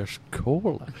first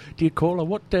caller. Dear caller,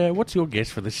 what's your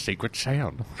guess for this secret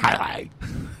sound? Hello.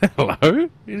 Hello?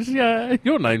 Is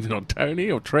your name's not Tony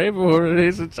or Trevor, or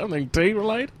is it something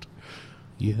tea-related?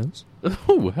 Yes.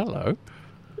 Oh, hello.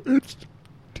 It's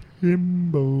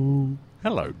Timbo.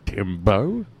 Hello,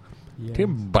 Timbo. Yes.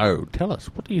 Timbo, tell us,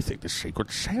 what do you think the secret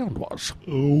sound was?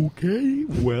 Okay,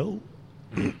 well,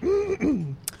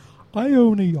 I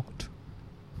own a yacht.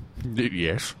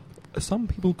 Yes. Some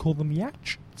people call them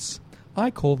yachts.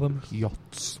 I call them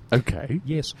yachts. Okay.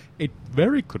 Yes, it's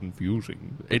very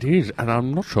confusing. It is, and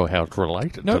I'm not sure how it's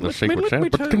related to the secret let me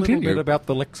sound, but tell you a little continue. bit about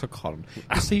the lexicon.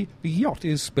 You see, yacht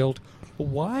is spelled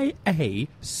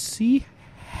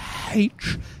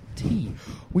Y-A-C-H-T,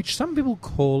 which some people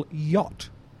call yacht.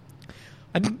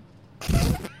 And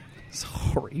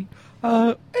sorry.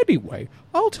 Anyway,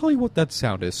 I'll tell you what that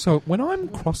sound is. So when I'm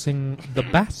crossing the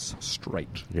Bass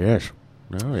Strait, Yes.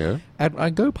 Oh, yeah. and I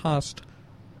go past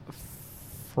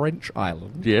French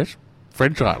Island, Yes.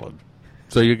 French Island.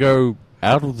 So you go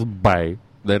out of the bay,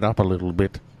 then up a little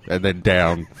bit, and then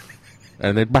down,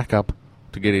 and then back up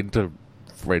to get into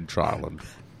French Island.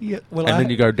 yeah, well, And then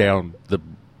you go down the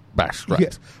Bass, right.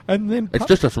 Yes, and then It's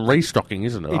just a restocking,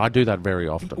 isn't it? I do that very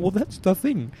often. well, that's the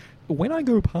thing. When I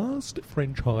go past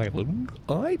French Island,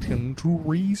 I tend to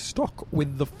restock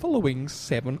with the following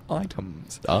 7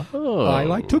 items. Oh. I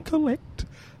like to collect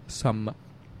some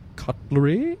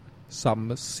cutlery,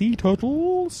 some sea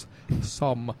turtles,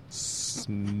 some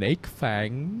snake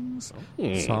fangs,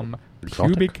 some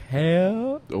exotic. pubic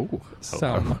hair, Oh,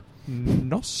 some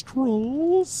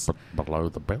nostrils, below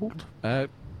the belt?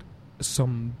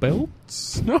 some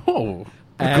belts, No.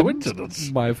 and Coincidence.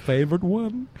 my favourite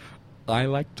one, I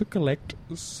like to collect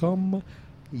some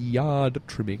yard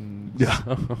trimmings.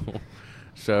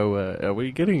 So, are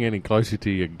we getting any closer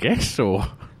to your guess, or?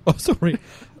 Oh, sorry.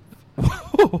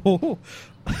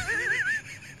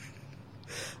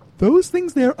 Those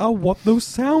things there are what those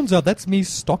sounds are. That's me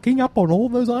stocking up on all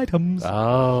those items.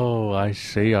 Oh, I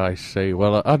see.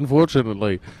 Well,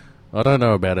 unfortunately, I don't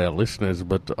know about our listeners,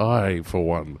 but I, for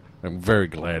one, am very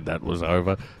glad that was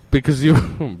over, because you're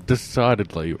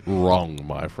decidedly wrong,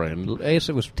 my friend. Yes,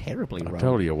 it was terribly I wrong.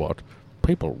 tell you what,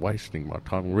 people wasting my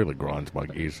time really grinds my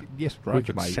gears. Yes, We right.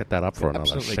 could set that up for another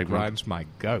absolutely segment. grinds my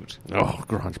goat. Oh,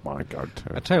 grinds my goat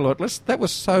too. I tell you what, that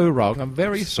was so wrong. I'm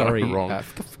very So sorry. wrong.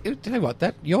 Tell you what,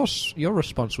 your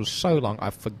response was so long.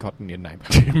 I've forgotten your name.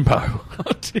 Timbo.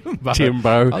 Timbo.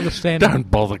 Timbo. I understand.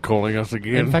 Don't bother calling us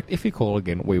again. In fact, if you call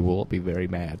again, we will be very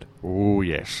mad. Oh,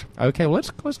 yes. Okay, well,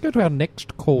 let's go to our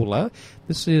next caller.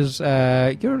 This is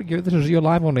you're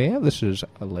live on air. This is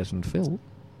Les and Phil.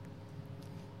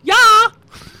 Yeah!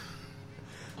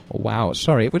 Wow,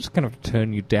 sorry, we're just going to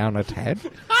turn you down a tad.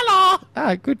 Hello!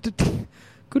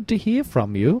 Good to hear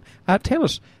from you. Tell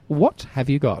us, what have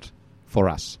you got for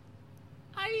us?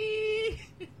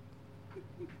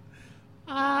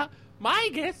 My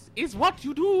guess is what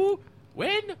you do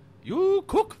when you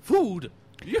cook food.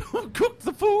 You cook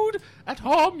the food at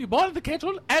home, you boil the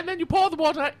kettle, and then you pour the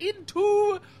water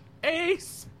into a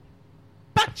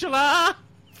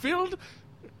spatula-filled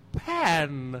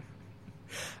pan.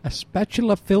 A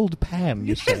spatula-filled pan,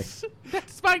 you say? Yes,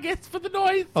 that's my guess for the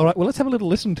noise. All right, well, let's have a little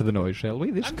listen to the noise, shall we?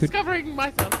 This I'm could... discovering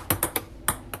myself.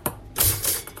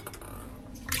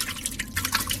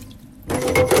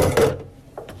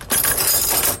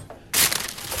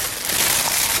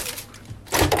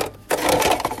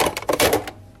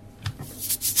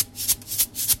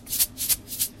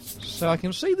 So I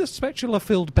can see the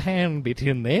spatula-filled pan bit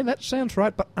in there. That sounds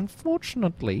right, but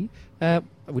unfortunately,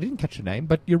 we didn't catch your name,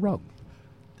 but you're wrong.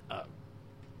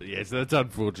 Yes, that's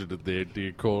unfortunate there,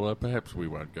 dear caller. Perhaps we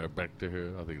won't go back to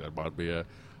her. I think that might be a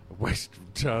waste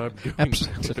of time. Going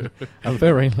Absolutely. back to A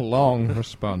very long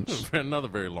response. her. Another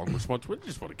very long response. We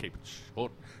just want to keep it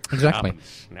short. Exactly. sharp and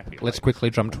snappy, Let's ladies. quickly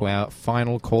jump to our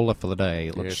final caller for the day.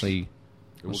 Let's Yes. see.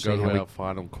 We'll see go how to we- our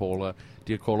final caller.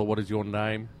 Dear caller, what is your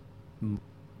name?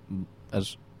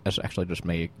 As actually just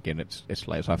me again. It's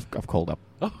Les. I've called up.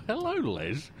 Oh, hello,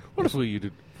 Les. Wonderful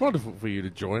for you to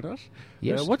join us.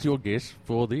 Yes. What's your guess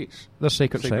for this? The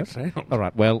secret Secret sound. sound. All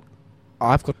right. Well,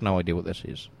 I've got no idea what this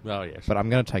is, Oh, yes. but I'm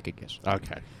going to take a guess.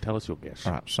 Okay, tell us your guess.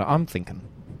 All right. So I'm thinking.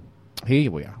 Here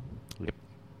we are. Yep.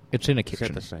 It's in a Set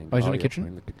kitchen. the scene. Oh, it's in a yep, kitchen. we're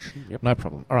in the kitchen. Yep. No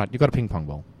problem. All right. You've got a ping pong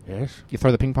ball. Yes. You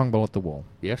throw the ping pong ball at the wall.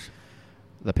 Yes.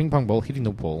 The ping pong ball hitting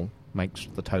the wall makes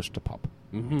the toaster pop.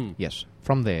 Mm-hmm. Yes.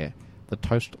 From there, the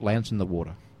toast lands in the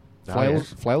water. Ah,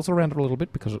 Flails, yes. flails around a little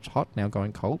bit because it's hot now,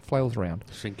 going cold. Flails around.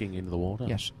 Sinking into the water.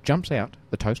 Yes. Jumps out.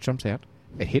 The toast jumps out.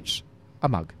 It hits a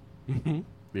mug. Mm-hmm.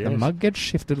 Yes. The mug gets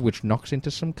shifted, which knocks into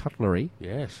some cutlery.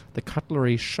 Yes. The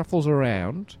cutlery shuffles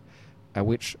around,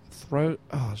 which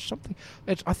something.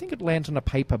 I think it lands in a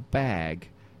paper bag,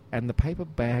 and the paper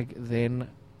bag then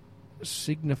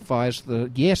signifies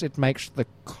it makes the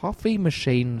coffee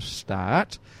machine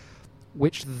start,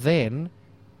 which then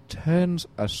turns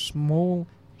a small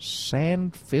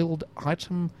sand-filled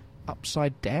item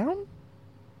upside down.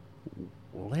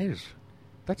 Les,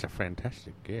 that's a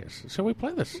fantastic guess. Shall we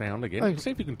play the sound again? Oh.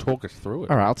 See if you can talk us through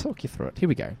it. All right, I'll talk you through it. Here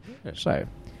we go. Yeah. So,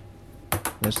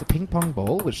 there's the ping pong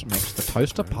ball, which makes the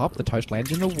toaster pop. The toast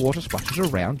lands in the water,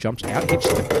 splashes around, jumps out, hits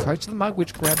the coats of the mug,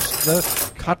 which grabs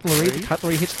the cutlery. The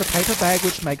cutlery hits the paper bag,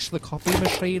 which makes the coffee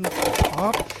machine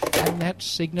pop, and that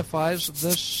signifies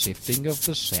the sifting of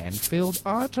the sand-filled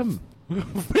item.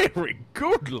 Very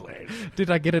good, Les. Did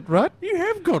I get it right? You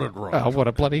have got it right. Oh, what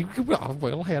a bloody...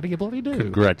 Well, how do you bloody do?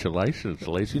 Congratulations,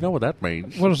 Les. You know what that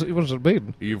means? What does it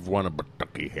mean? You've won a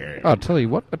Kentucky hair. I'll tell you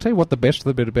what the best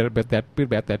bit about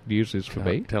that news is for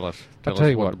me. Tell us. I'll tell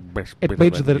you what what. the best It bit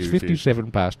means of that it's news is.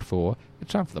 57 past 4.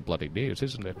 It's time for the bloody news,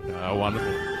 isn't it? Oh, wonderful.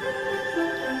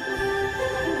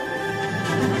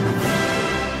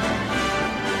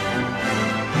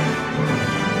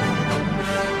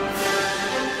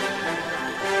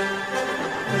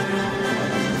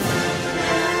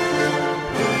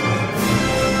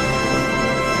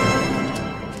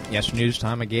 Yes, news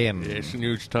time again. Yes,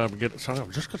 news time again. So I've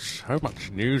just got so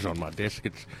much news on my desk.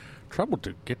 It's trouble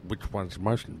to get which one's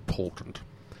most important.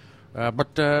 But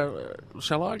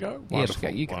shall I go? Yes, Wonderful,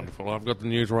 you go. wonderful. I've got the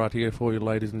news right here for you,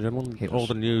 ladies and gentlemen. Hit All us.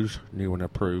 the news, new and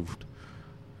approved,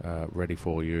 ready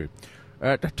for you.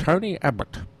 Tony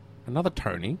Abbott, another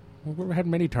Tony. We've had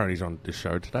many Tonys on this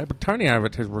show today, but Tony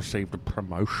Abbott has received a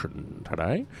promotion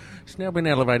today. He's now been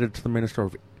elevated to the Minister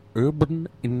of Urban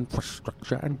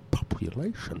Infrastructure and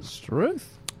Population.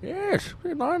 Truth. Yes,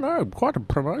 I know. Quite a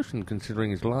promotion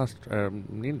considering his last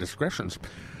indiscretions.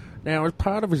 Now, as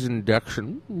part of his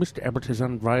induction, Mr. Abbott has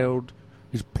unveiled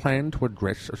his plan to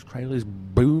address Australia's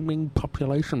booming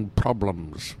population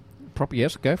problems.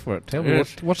 Yes, go for it. Tell me,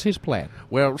 Yes. what's his plan?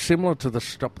 Well, similar to the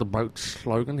Stop the Boat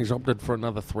slogan, he's opted for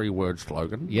another three-word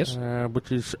slogan. Yes.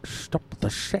 Which is Stop the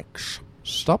Sex.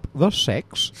 Stop the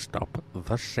sex. Stop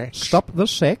the sex. Stop the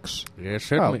sex. Yeah,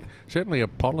 certainly a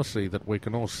policy that we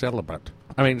can all celebrate.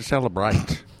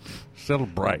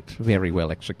 Celebrate. Very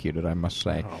well executed, I must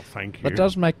say. Oh, thank you. That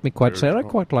does make me quite sad. I Very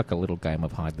quite like a little game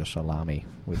of hide the salami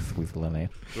with Lynette.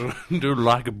 Do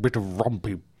like a bit of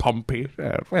rompy-pompy?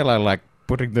 Well, I like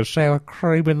putting the sour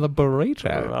cream in the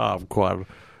burrito. I'm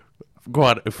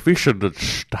quite efficient at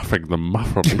stuffing the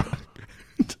muffin.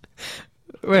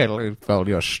 Well, while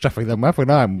you're stuffing the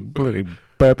muffin, I'm bloody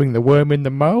burping the worm in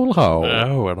the mole hole.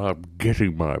 Oh, and I'm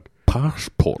getting my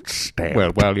passport stamped.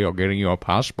 Well, while you're getting your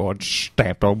passport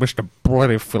stamped, oh, Mr.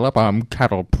 Bloody Phillip, I'm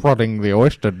cattle prodding the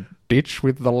oyster ditch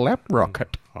with the lap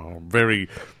rocket. Oh, very,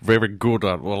 very good.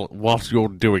 Well, whilst you're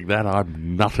doing that,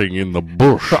 I'm nutting in the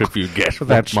bush, if you get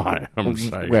what I'm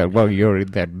saying. Well, while you're in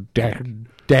that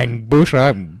dang bush,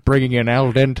 I'm bringing an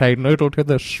al dente noodle to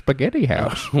the spaghetti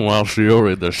house. Whilst you're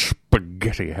in the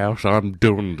spaghetti house, I'm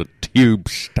doing the tube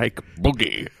steak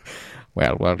boogie.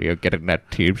 Well, while you're getting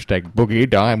that tube steak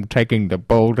boogie, I'm taking the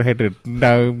bald-headed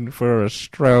gnome for a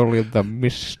stroll in the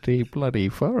misty bloody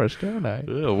forest, aren't I?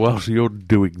 Whilst you're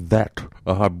doing that,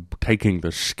 I'm taking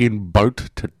the skin boat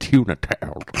to Tuna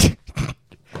Town.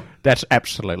 That's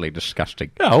absolutely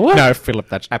disgusting. Oh, what? No, Philip,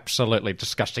 that's absolutely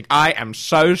disgusting. I am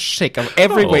so sick of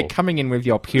every week coming in with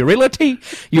your puerility.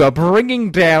 You are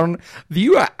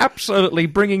absolutely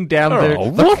bringing down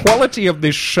the quality of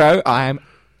this show. I am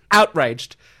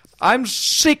outraged. I'm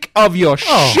sick of your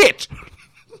shit.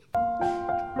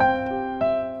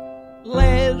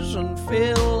 Les and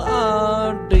Phil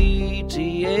are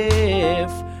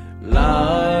DTF.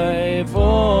 Love